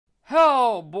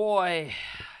Oh boy,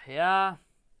 yeah,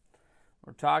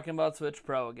 we're talking about Switch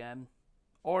Pro again,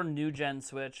 or new gen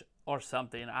Switch, or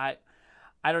something. I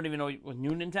don't even know, with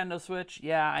new Nintendo Switch.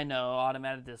 Yeah, I know,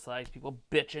 automatic dislikes, people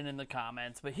bitching in the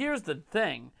comments. But here's the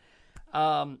thing: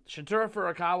 Shintaro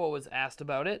Furukawa was asked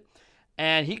about it,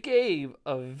 and he gave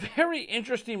a very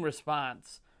interesting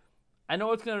response. I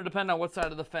know it's going to depend on what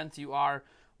side of the fence you are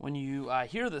when you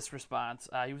hear this response.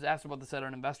 He was asked about this at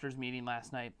an investors meeting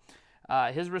last night.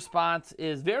 His response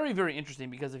is very, very interesting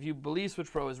because if you believe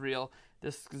Switch Pro is real,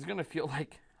 this is going to feel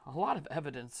like a lot of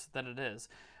evidence that it is.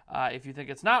 If you think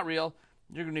it's not real,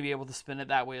 you're going to be able to spin it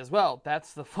that way as well.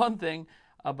 That's the fun thing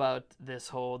about this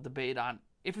whole debate on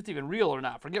if it's even real or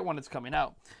not. Forget when it's coming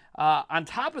out. On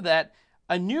top of that,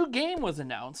 a new game was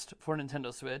announced for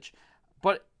Nintendo Switch,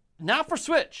 but not for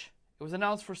Switch. It was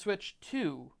announced for Switch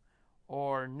 2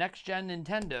 or Next Gen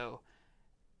Nintendo.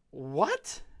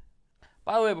 What?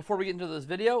 By the way, before we get into this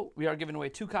video, we are giving away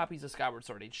 2 copies of Skyward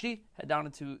Sword HD. Head down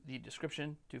into the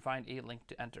description to find a link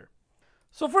to enter.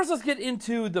 So first, let's get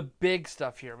into the big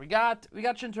stuff here. We got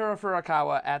Shintaro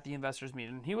Furukawa at the investors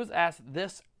meeting. He was asked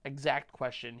this exact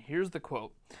question. Here's the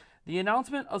quote: "The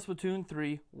announcement of Splatoon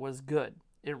 3 was good.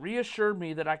 It reassured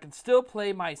me that I can still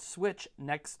play my Switch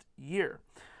next year.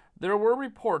 There were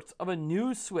reports of a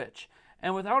new Switch,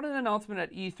 and without an announcement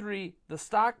at E3, the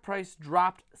stock price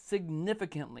dropped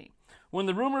significantly. When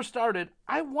the rumors started,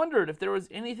 I wondered if there was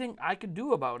anything I could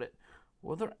do about it.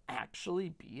 Will there actually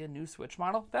be a new Switch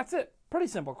model?" That's it. Pretty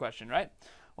simple question, right?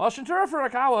 Well, Shintaro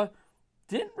Furukawa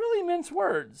didn't really mince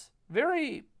words.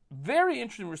 Very, very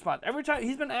interesting response. Every time,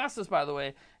 he's been asked this, by the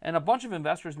way, in a bunch of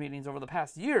investors meetings over the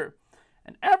past year,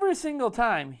 and every single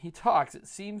time he talks, it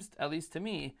seems, at least to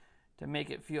me, to make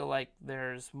it feel like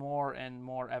there's more and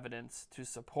more evidence to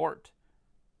support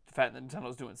the fact that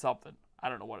Nintendo's doing something. I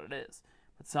don't know what it is,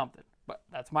 but something. But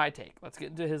that's my take. Let's get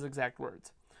into his exact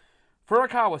words.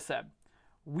 Furukawa said,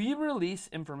 "We release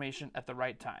information at the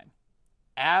right time.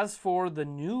 As for the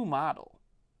new model,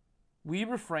 we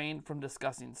refrain from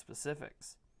discussing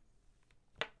specifics."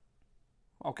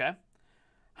 Okay.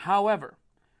 "However,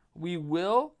 we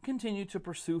will continue to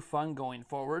pursue fun going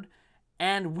forward,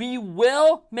 and we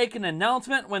will make an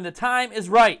announcement when the time is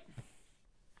right."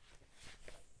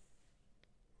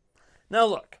 Now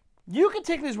look, you can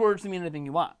take these words to mean anything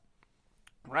you want,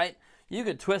 right? You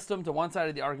could twist them to one side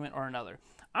of the argument or another.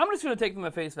 I'm just going to take them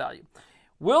at face value.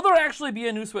 Will there actually be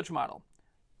a new Switch model?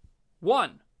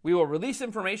 1, we will release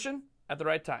information at the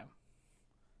right time.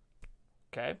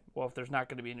 Okay, well, if there's not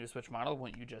going to be a new Switch model,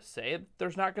 wouldn't you just say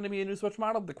there's not going to be a new Switch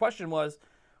model? The question was,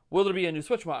 will there be a new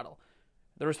Switch model?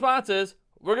 The response is,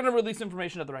 we're going to release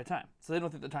information at the right time. So they don't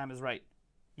think the time is right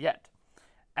yet.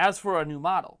 As for a new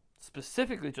model,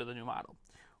 specifically to the new model,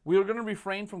 we're going to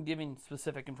refrain from giving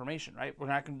specific information, right? We're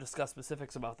not going to discuss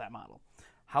specifics about that model.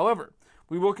 However,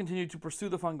 we will continue to pursue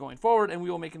the fun going forward, and we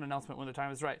will make an announcement when the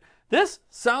time is right. This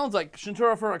sounds like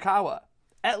Shintaro Furukawa,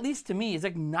 at least to me, is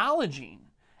acknowledging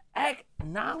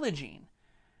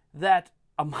that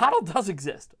a model does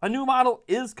exist. A new model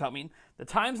is coming. The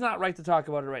time's not right to talk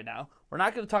about it right now. We're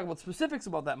not going to talk about specifics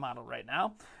about that model right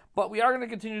now, but we are going to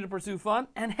continue to pursue fun,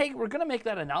 and hey, we're going to make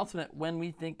that announcement when we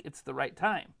think it's the right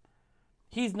time.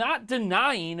 He's not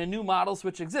denying a new model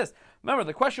Switch exists. Remember,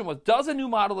 the question was, does a new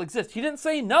model exist? He didn't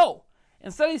say no.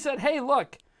 Instead, he said, hey,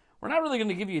 look, we're not really going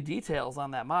to give you details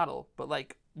on that model, but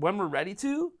like when we're ready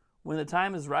to, when the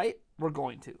time is right, we're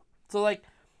going to. So like,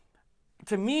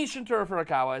 to me, Shintaro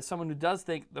Furukawa is someone who does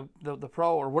think the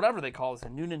Pro, or whatever they call it, a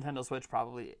new Nintendo Switch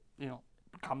probably,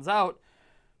 comes out,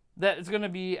 that it's going to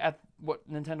be at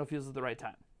what Nintendo feels is the right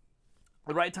time.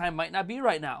 The right time might not be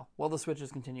right now while the Switch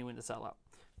is continuing to sell out.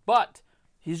 But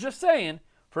he's just saying,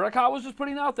 Furukawa's just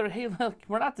putting out there, hey, look,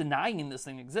 we're not denying this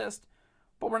thing exists,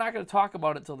 but we're not going to talk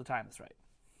about it till the time is right.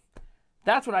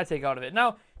 That's what I take out of it.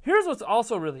 Now, here's what's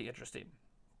also really interesting.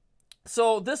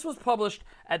 So this was published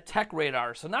at Tech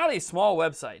Radar, so not a small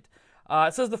website.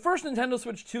 It says the first Nintendo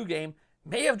Switch 2 game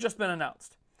may have just been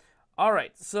announced. All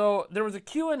right, so there was a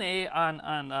Q&A on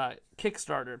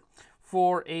Kickstarter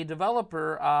for a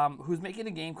developer who's making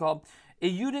a game called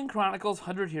Eiyuden Chronicles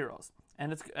 100 Heroes,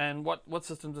 and what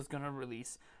systems it's going to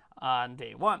release on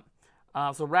day one.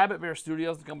 So Rabbit Bear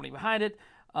Studios, the company behind it,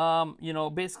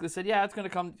 basically said, yeah, it's going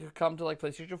to come to like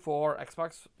PlayStation 4,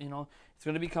 Xbox, it's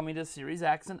going to be coming to Series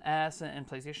X and S and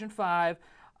PlayStation 5.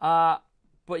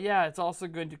 But yeah, it's also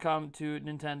going to come to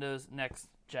Nintendo's next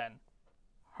gen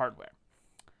hardware.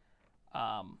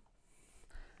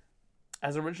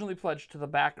 As originally pledged to the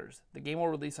backers, the game will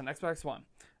release on Xbox One,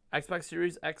 Xbox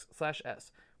Series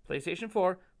X/S, PlayStation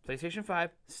 4, PlayStation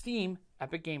 5, Steam,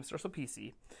 Epic Games Store, so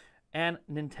PC, and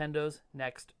Nintendo's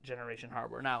next generation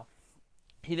hardware. Now,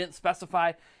 He didn't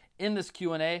specify in this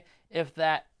Q&A if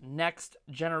that next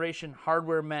generation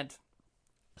hardware meant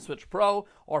Switch Pro,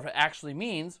 or if it actually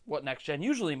means what next gen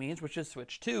usually means, which is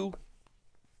Switch 2.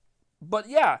 But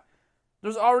yeah,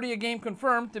 there's already a game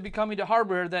confirmed to be coming to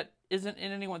hardware that isn't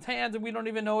in anyone's hands and we don't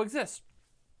even know exists.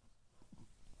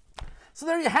 So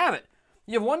there you have it.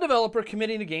 You have one developer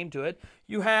committing a game to it.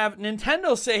 You have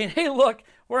Nintendo saying, hey, look,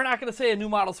 we're not going to say a new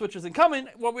model Switch isn't coming.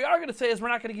 What we are going to say is we're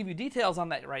not going to give you details on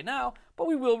that right now, but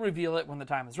we will reveal it when the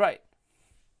time is right.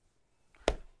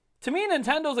 To me,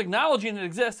 Nintendo's acknowledging it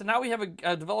exists, and now we have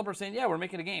a developer saying, yeah, we're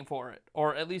making a game for it,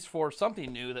 or at least for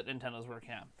something new that Nintendo's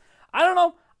working on. I don't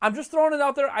know. I'm just throwing it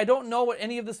out there. I don't know what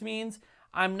any of this means.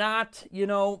 I'm not,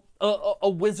 a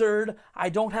wizard. I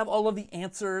don't have all of the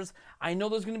answers. I know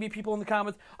there's going to be people in the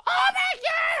comments, oh my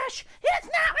gosh, it's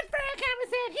not what Furukawa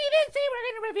said. He didn't say we're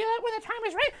going to reveal it when the time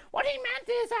is right. What he meant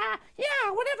is,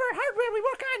 whatever hardware we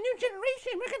work on, new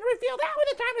generation, we're going to reveal that when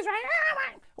the time is right. Oh my,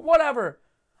 whatever.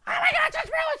 Oh my God, Switch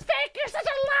Pro is fake. You're such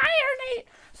a liar, Nate.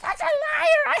 Such a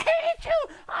liar. I hate you.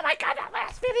 Oh my God, that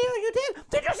last video you did.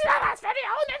 Did you see that last video?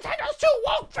 Nintendo's too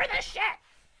woke for this shit.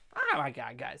 Oh my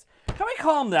God, guys. Can we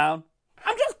calm down?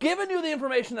 I'm just giving you the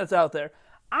information that's out there.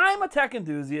 I'm a tech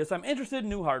enthusiast. I'm interested in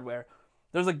new hardware.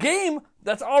 There's a game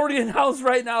that's already announced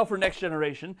right now for next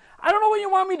generation. I don't know what you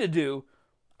want me to do.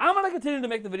 I'm going to continue to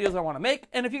make the videos I want to make.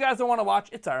 And if you guys don't want to watch,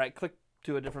 it's all right. Click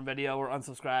to a different video or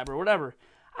unsubscribe or whatever.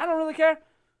 I don't really care.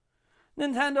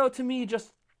 Nintendo, to me,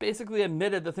 just basically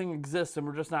admitted the thing exists and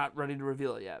we're just not ready to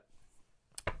reveal it yet.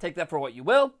 Take that for what you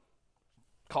will.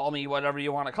 Call me whatever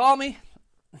you want to call me.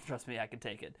 Trust me, I can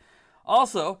take it.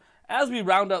 Also, as we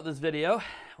round out this video,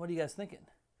 what are you guys thinking?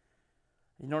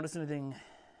 You notice anything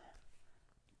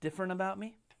different about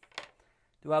me?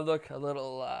 Do I look a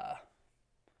little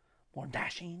more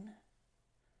dashing?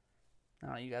 I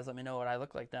don't know, you guys let me know what I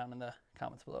look like down in the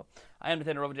comments below. I am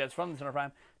Nintendo Robojabs from the Center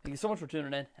Prime. Thank you so much for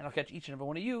tuning in, and I'll catch each and every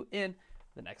one of you in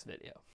the next video.